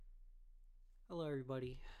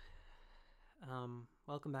everybody.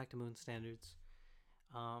 Welcome back to Moon Standards.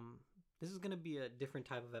 This is gonna be a different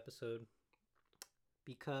type of episode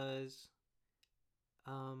because,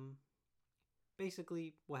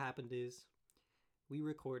 basically what happened is we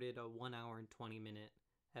recorded a 1 hour and 20-minute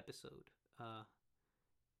episode,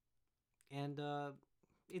 and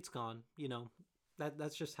it's gone. You know,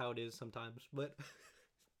 that's just how it is sometimes. But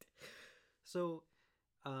so,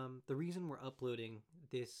 the reason we're uploading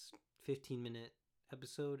this 15-minute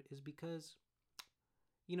episode is because,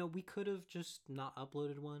 you know, we could have just not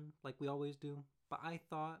uploaded one like we always do, but I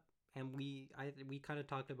thought, and we kind of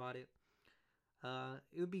talked about it,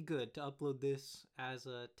 it would be good to upload this as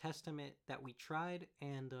a testament that we tried,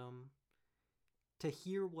 and to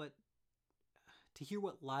hear what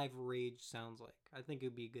live rage sounds like. I think it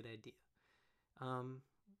would be a good idea.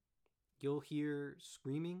 You'll hear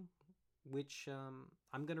screaming, which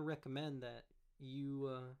I'm gonna recommend that you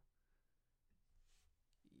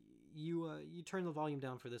turn the volume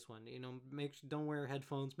down for this one. You know, don't wear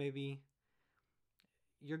headphones. Maybe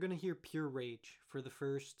you're gonna hear pure rage for the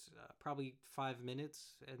first probably 5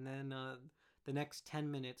 minutes, and then the next 10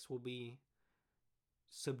 minutes will be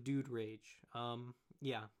subdued rage.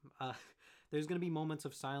 There's gonna be moments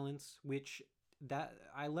of silence, which that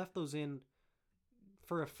I left those in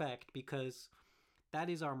for effect because that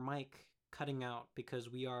is our mic cutting out because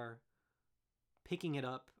we are picking it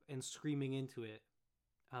up and screaming into it.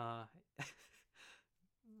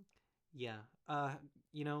 You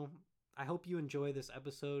know, I hope you enjoy this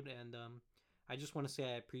episode, and I just want to say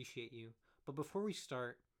I appreciate you. But before we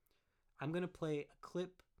start, I'm going to play a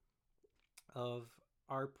clip of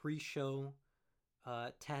our pre-show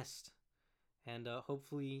test, and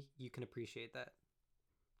hopefully you can appreciate that.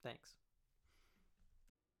 Thanks.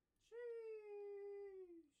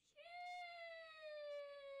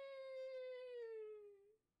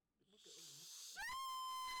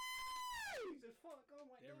 Fuck, oh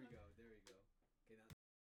my There we go. Okay,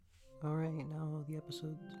 now. Alright, now the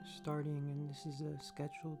episode's starting, and this is a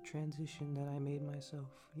scheduled transition that I made myself.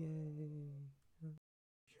 Yay.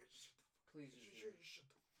 Please just Shut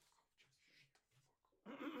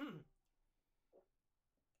the fuck up.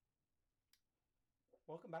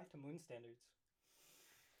 Welcome back to Moon Standards.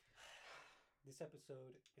 This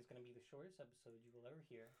episode is going to be the shortest episode you will ever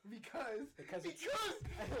hear. Because it's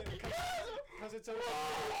over.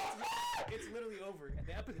 It's literally over.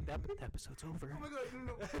 The episode's over. Oh my god,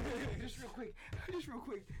 no. Just real quick,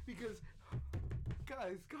 because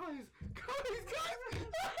guys,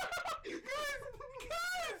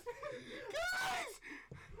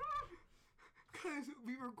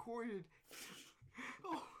 we recorded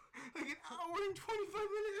like an hour and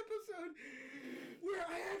 25-minute episode where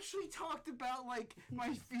I actually talked about like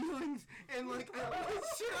my feelings and like I let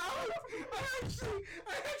shit out.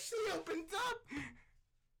 I actually opened up.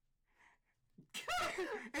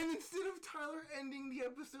 And instead of Tyler ending the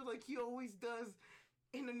episode like he always does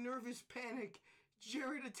in a nervous panic,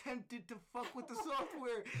 Jared attempted to fuck with the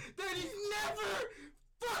software that he's never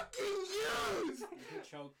fucking used!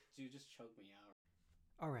 You just choked me out.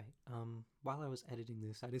 Alright, while I was editing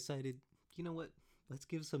this, I decided, you know what, let's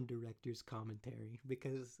give some director's commentary,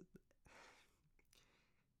 because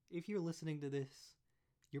if you're listening to this,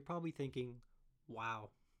 you're probably thinking,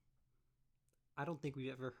 wow, I don't think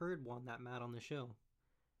we've ever heard one that mad on the show.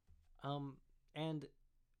 And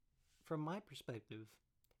from my perspective,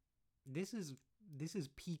 this is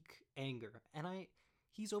peak anger, and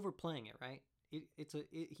he's overplaying it, right?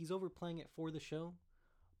 He's overplaying it for the show,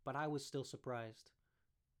 but I was still surprised.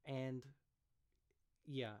 And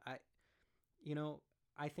yeah,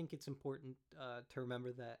 I think it's important to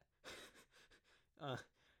remember that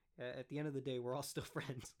at the end of the day, we're all still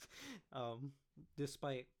friends,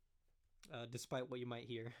 despite what you might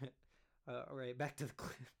hear. All right, back to the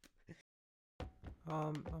clip.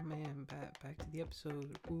 Oh man, back to the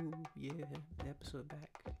episode. Ooh, yeah, the episode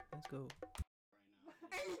back. Let's go. Right now.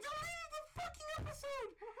 And he deleted the fucking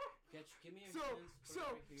episode! Give me a chance.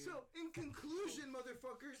 So, in conclusion,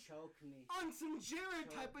 motherfuckers, Choke me. on some Jared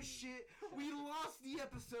type of shit, we lost the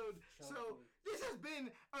episode. So, this has been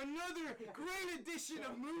another great edition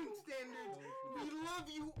of Moon Standards. We love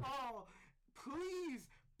you all. Please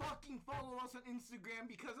fucking follow us on Instagram,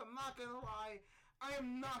 because I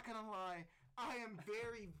am not gonna lie. I am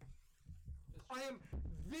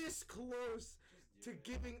this close to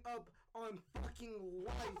giving up on fucking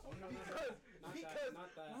life. Oh, no, because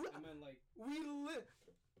not that. I meant like we live.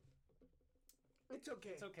 It's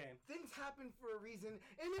okay. It's okay. Things happen for a reason,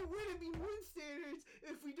 and it wouldn't be Moon Standards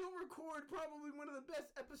if we don't record probably one of the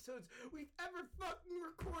best episodes we've ever fucking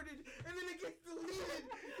recorded, and then it gets deleted.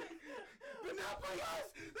 But not by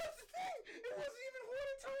us. That's the thing. It wasn't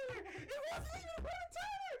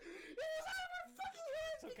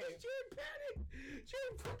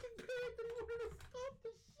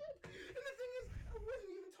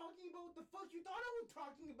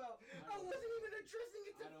I wasn't even addressing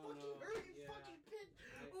it to I don't fucking know. her, you Yeah. fucking bitch.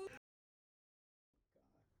 I- Oh. God.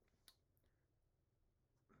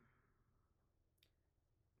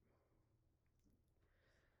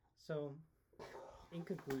 So, in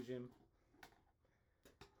conclusion,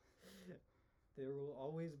 there will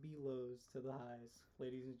always be lows to the highs,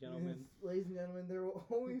 ladies and gentlemen. Yes, ladies and gentlemen, there will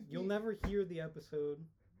always You'll be... never hear the episode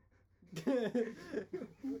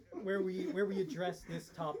where we address this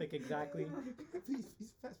topic exactly.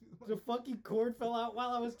 Please pass me The fucking cord fell out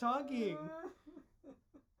while I was talking.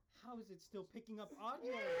 How is it still picking up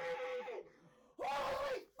audio?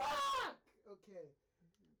 Holy fuck! Okay.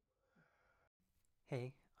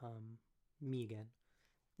 Hey, me again.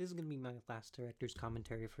 This is gonna be my last director's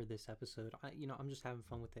commentary for this episode. I'm just having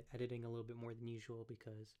fun with it, editing a little bit more than usual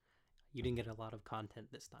because you didn't get a lot of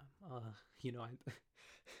content this time.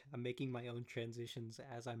 I'm making my own transitions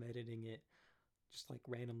as I'm editing it, just like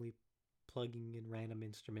randomly plugging in random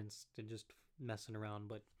instruments and just messing around.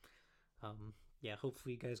 But yeah,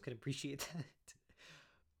 hopefully you guys can appreciate that.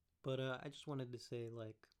 But I just wanted to say,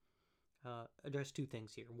 like, address two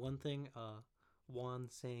things here. One thing, Juan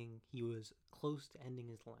saying he was close to ending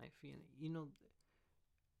his life.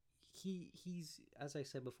 He's, as I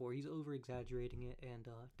said before, he's over exaggerating it, and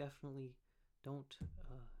definitely don't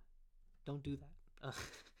do that.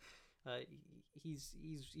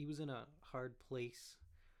 He was in a hard place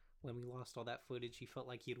when we lost all that footage. He felt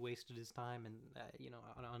like he had wasted his time, and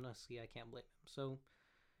honestly, I can't blame him. So,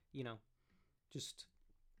 just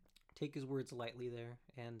take his words lightly there,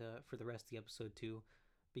 and for the rest of the episode too,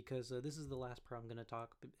 because this is the last part I'm gonna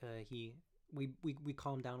talk. We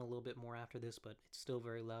calmed down a little bit more after this, but it's still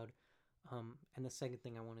very loud. And the second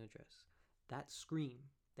thing I want to address, that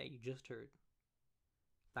scream that you just heard,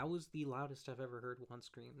 that was the loudest I've ever heard one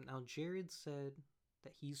scream. Now, Jared said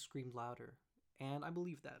that he screamed louder, and I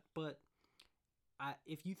believe that, but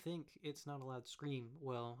if you think it's not a loud scream,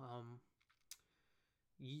 well,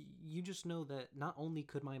 you just know that not only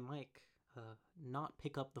could my mic not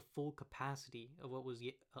pick up the full capacity of what was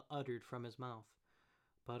uttered from his mouth,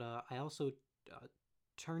 but I also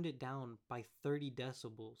turned it down by 30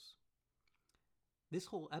 decibels. This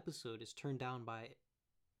whole episode is turned down by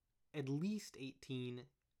at least 18,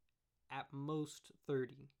 at most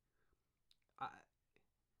 30.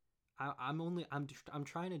 I'm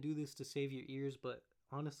trying to do this to save your ears, but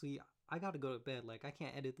honestly, I gotta go to bed. Like, I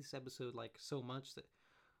can't edit this episode like so much that.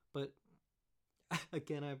 But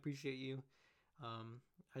again, I appreciate you.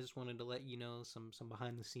 I just wanted to let you know some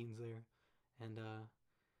behind the scenes there, and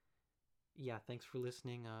yeah, thanks for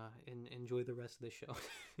listening. And enjoy the rest of the show.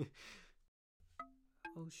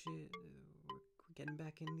 Oh shit, we're getting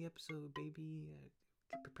back in the episode, baby.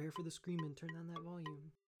 Prepare for the scream and turn down that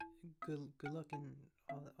volume. Good luck and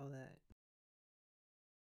all that.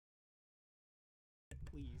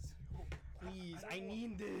 Please, I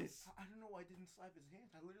need this. I don't know why I didn't slap his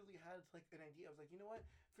hand. I literally had like an idea. I was like, you know what?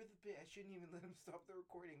 For the bit, I shouldn't even let him stop the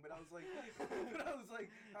recording. But I was like,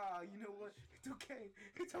 you know what? It's okay.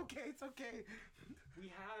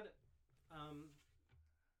 We had,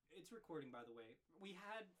 it's recording, by the way. We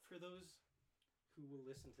had, for those who will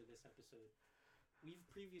listen to this episode, we've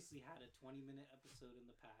previously had a 20-minute episode in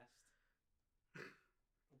the past.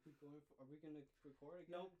 Are we gonna record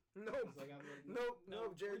again?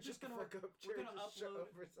 Nope. Jared, just gonna fuck up. We're gonna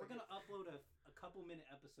upload a couple-minute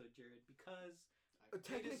episode, Jared, because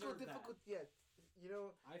technical difficulty. Yeah, you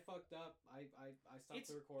know. I fucked up. I stopped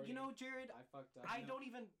the recording. Jared. I fucked up. I don't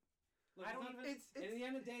even. Look, I don't even. At the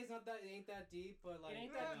end of the day, it ain't that deep, but like, It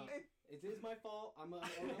ain't that deep. It is my fault. I'm own up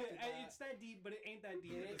to that. It's that deep, but it ain't that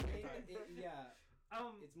deep. Yeah.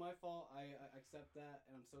 It's It's my fault. I accept that,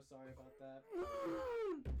 and I'm so sorry about that.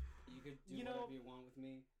 You could do whatever you want with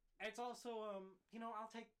me. It's also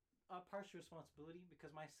I'll take partial responsibility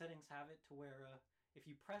because my settings have it to where if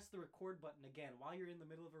you press the record button again while you're in the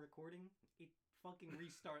middle of a recording, it fucking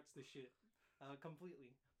restarts the shit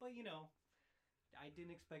completely. But I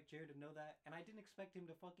didn't expect Jared to know that, and I didn't expect him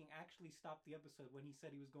to fucking actually stop the episode when he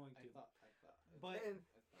said he was going to. I thought.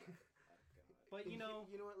 But you know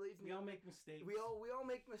what, ladies and we all gentlemen, make mistakes. We all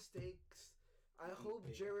make mistakes. I hope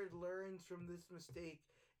Jared learns from this mistake,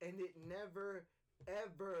 and it never,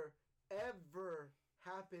 ever, ever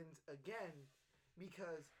happens again.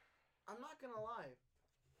 Because I'm not gonna lie,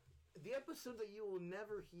 the episode that you will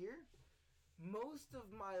never hear, most of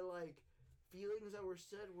my feelings that were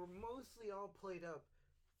said were mostly all played up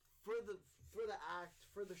for the act,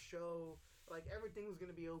 for the show. Like, everything was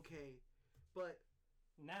gonna be okay, but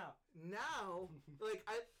now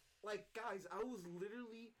guys, I was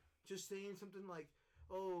literally just saying something like,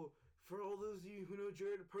 oh, for all those of you who know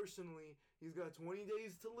Jared personally, he's got 20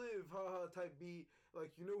 days to live, haha, type beat.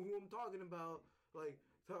 like, you know who I'm talking about, like,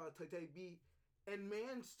 type beat. And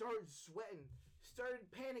man started sweating, started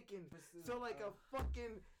panicking. So like a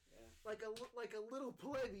fucking, like a little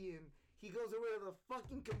plebeian, he goes over to the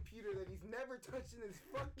fucking computer that he's never touched in his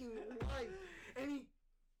fucking life, and he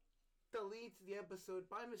deletes the episode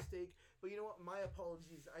by mistake. But you know what? My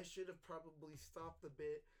apologies. I should have probably stopped the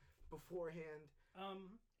bit beforehand.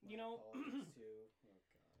 You know, too. Oh God.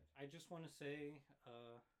 I just want to say,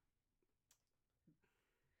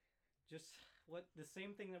 just the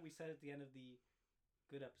same thing that we said at the end of the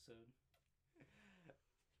good episode.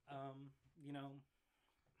 You know,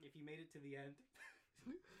 if you made it to the end,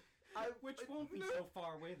 which won't be so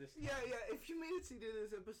far away this time. Yeah. If you made it to the end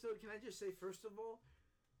of this episode, can I just say, first of all,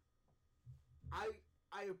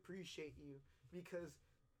 I appreciate you, because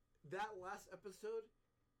that last episode,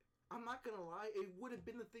 I'm not gonna lie, it would have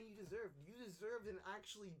been the thing you deserved. You deserved an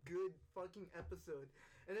actually good fucking episode.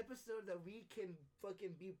 An episode that we can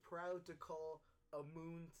fucking be proud to call a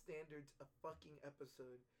Moon Standards a fucking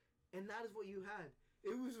episode. And that is what you had.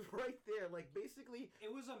 It was right there. Like, basically, it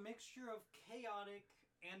was a mixture of chaotic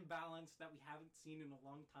and balance that we haven't seen in a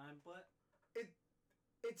long time, but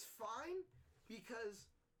it's fine, because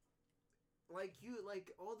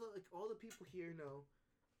all the people here know,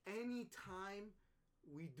 anytime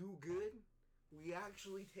we do good, we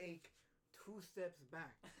actually take 2 steps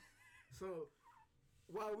back. So,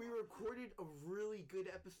 while we recorded a really good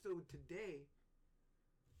episode today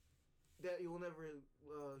that you will never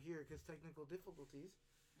hear because technical difficulties,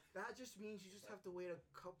 that just means you just have to wait a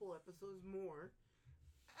couple episodes more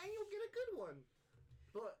and you'll get a good one.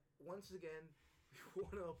 But once again, we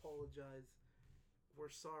want to apologize.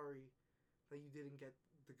 We're sorry that you didn't get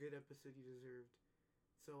the good episode you deserved.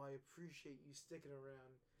 So I appreciate you sticking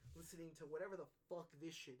around, listening to whatever the fuck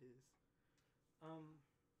this shit is.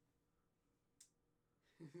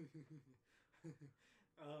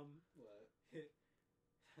 What? If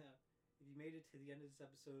you made it to the end of this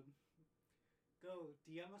episode, go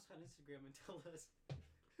DM us on Instagram and tell us.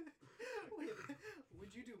 Wait,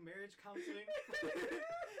 would you do marriage counseling?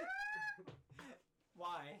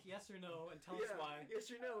 Why? Yes or no? And tell us why. Yes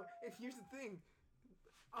or no. And here's the thing.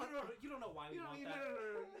 You don't know why we want that.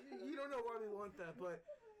 No. You don't know why we want that, but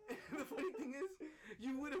the funny thing is,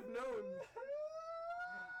 you would have known.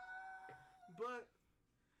 But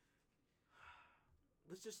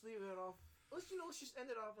let's just leave it off. Let's just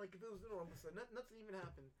end it off like if it was a normal episode. Nothing even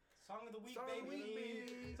happened. Song of the week, Song baby. Of the week,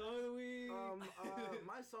 baby. Song of the week.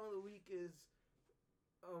 My song of the week is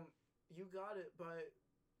 "You Got It" by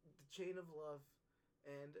The Chain of Love,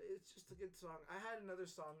 and it's just a good song. I had another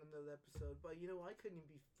song in the episode, but I couldn't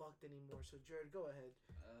be fucked anymore. So Jared, go ahead.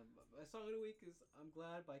 My song of the week is "I'm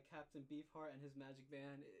Glad" by Captain Beefheart and his Magic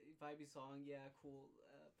Band. Vibey song, yeah, cool,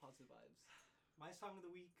 positive vibes. My song of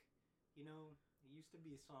the week, it used to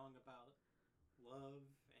be a song about love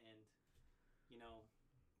and,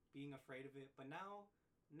 being afraid of it. But now,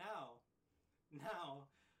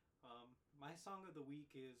 my song of the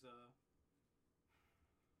week is,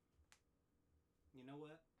 you know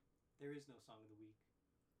what? There is no song of the week.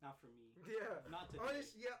 Not for me. Yeah. Not today.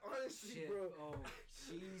 Honestly, Shit. bro. Oh,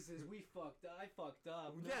 Jesus, I fucked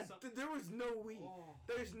up. Yeah, there was no we. Oh.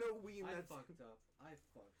 There's no we in I that. fucked up.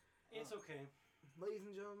 It's okay. Ladies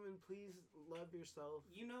and gentlemen, please love yourself.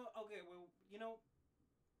 Okay, well,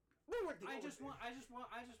 I just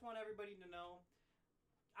want everybody to know,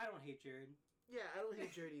 I don't hate Jared. Yeah, I don't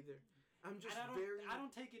hate Jared either. I'm just I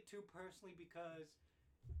don't take it too personally, because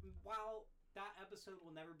while that episode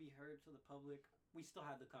will never be heard to the public, we still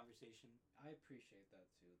had the conversation. I appreciate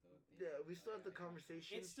that too, though. Yeah, we still have the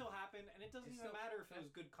conversation. It still happened, and it doesn't even matter if it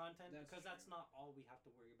was good content, because that's true. not all we have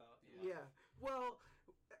to worry about. Yeah. Well,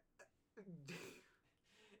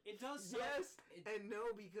 it does suck. Yes and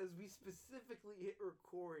no, because we specifically hit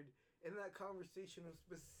record, and that conversation was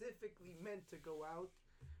specifically meant to go out.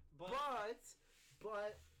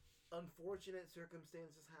 But unfortunate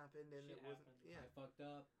circumstances happened, and it wasn't. Happened. Yeah, I fucked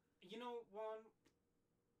up. Juan,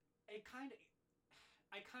 I kind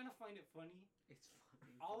of find it funny. It's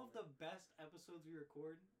fucking All of the best episodes we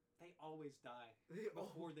record, they always die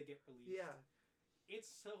before they get released. Yeah. It's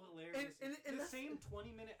so hilarious. And the same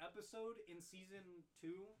 20-minute episode in season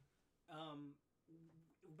 2,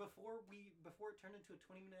 before it turned into a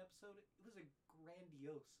 20-minute episode, it was a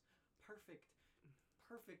grandiose, perfect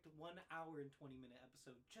 1 hour and 20-minute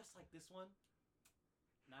episode, just like this one.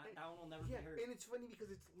 That one will never be heard. And it's funny because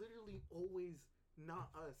it's literally always not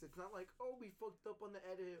us. It's not like, oh, we fucked up on the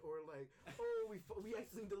edit, or like, oh, we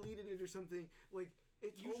accidentally deleted it or something. Like,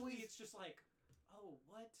 it's just like, oh,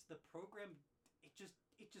 what? The program, it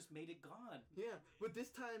just made it gone. Yeah, but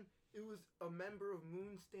this time it was a member of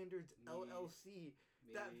Moon Standards Me. LLC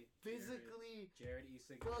that physically Jared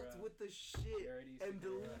Isagura. fucked with the shit Jared and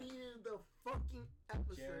Isagura. deleted the fucking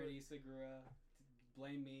episode. Jared Isagura.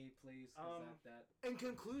 Blame me, please. 'Cause that. In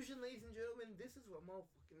conclusion, ladies and gentlemen, this is what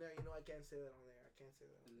motherfucking. No, you know I can't say that on there. I can't say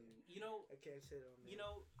that on there. You know, I can't say that on there. you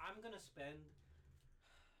know, I'm gonna spend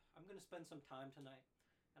some time tonight,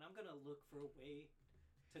 and I'm gonna look for a way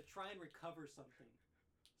to try and recover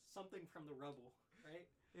something from the rubble, right?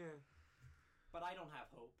 Yeah. But I don't have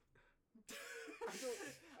hope. I don't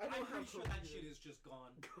I'm have pretty sure hope that either. shit is just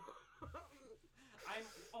gone.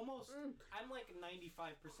 I'm like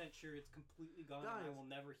 95% sure it's completely gone, and I Guys. will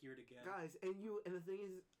never hear it again. Guys, and the thing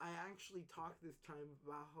is, I actually talked this time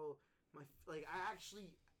about how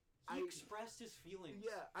He expressed his feelings.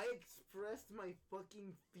 yeah, I expressed my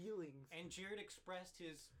fucking feelings. And Jared expressed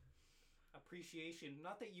his appreciation.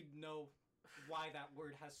 Not that you'd know why that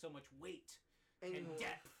word has so much weight and Anymore.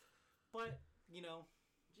 depth, but you know,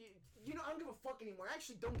 You know, I don't give a fuck anymore. I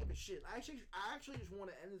actually don't give a shit. I actually just want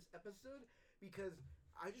to end this episode because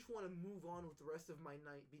I just want to move on with the rest of my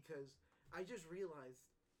night because I just realized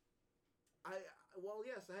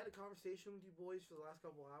yes, I had a conversation with you boys for the last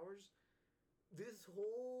couple hours. This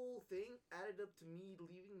whole thing added up to me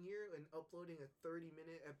leaving here and uploading a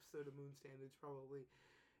 30-minute episode of Moon Standards probably.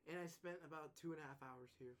 And I spent about 2.5 hours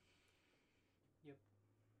here.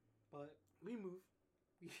 but We move.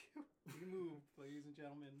 we moved, ladies and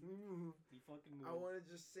gentlemen. We move. We fucking moved. I want to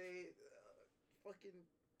just say,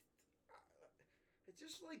 it's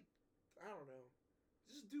just like, I don't know.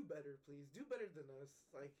 Just do better, please. Do better than us.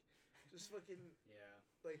 Like, just fucking, Yeah.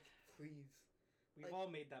 like, please. We've like- all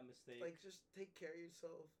made that mistake. Like, just take care of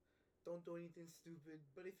yourself. Don't do anything stupid.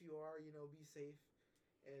 But if you are, you know, be safe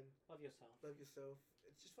and Love yourself. love yourself.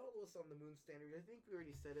 Just follow us on the Moon Standard. I think we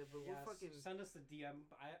already said it, but Yes, we're fucking. send us a DM.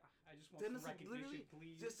 I just want Send some us recognition,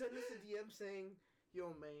 please. Just send us a DM saying,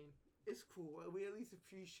 "Yo, man, it's cool. We at least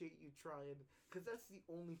appreciate you trying, because that's the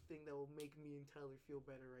only thing that will make me and Tyler feel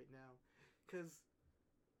better right now. Because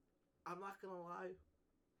I'm not gonna lie,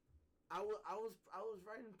 I was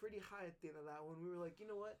riding pretty high at the end of that one. We were like, you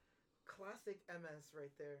know what, classic MS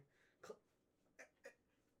right there.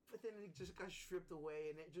 But then it just got stripped away,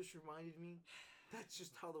 and it just reminded me that's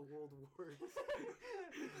just how the world works.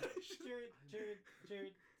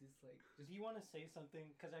 Jared, Just like. do you want to say something?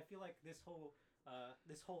 Because I feel like this whole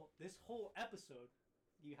episode,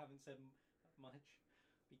 you haven't said much,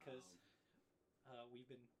 because we've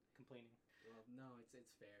been complaining. Well, no,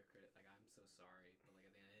 it's fair. Like, I'm so sorry, but like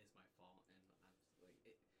at the end, it is my fault, and I'm like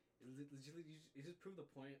it literally it just proved the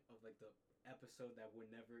point of like the episode that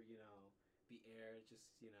would never be aired. Just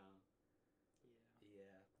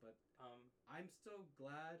yeah, but I'm still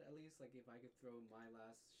glad, at least like if I could throw my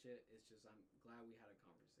last shit, it's just I'm glad we had a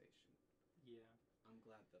conversation. Yeah. I'm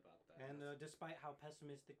glad about that. And despite how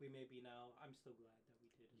pessimistic we may be now, I'm still glad that we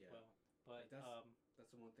did as well. But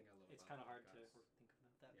that's the one thing I love. it's about kind of hard to podcasts. think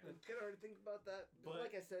about that. Yeah. It's kind of hard to think about that. But But-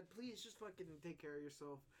 like I said, please just fucking take care of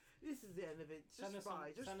yourself. This is the end of it. Just Send us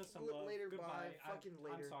bye. some, Just send us some love. later. Goodbye. Bye. Fucking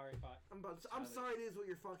later. I'm sorry. Bye. I'm sorry. This is what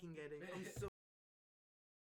you're fucking getting. I'm so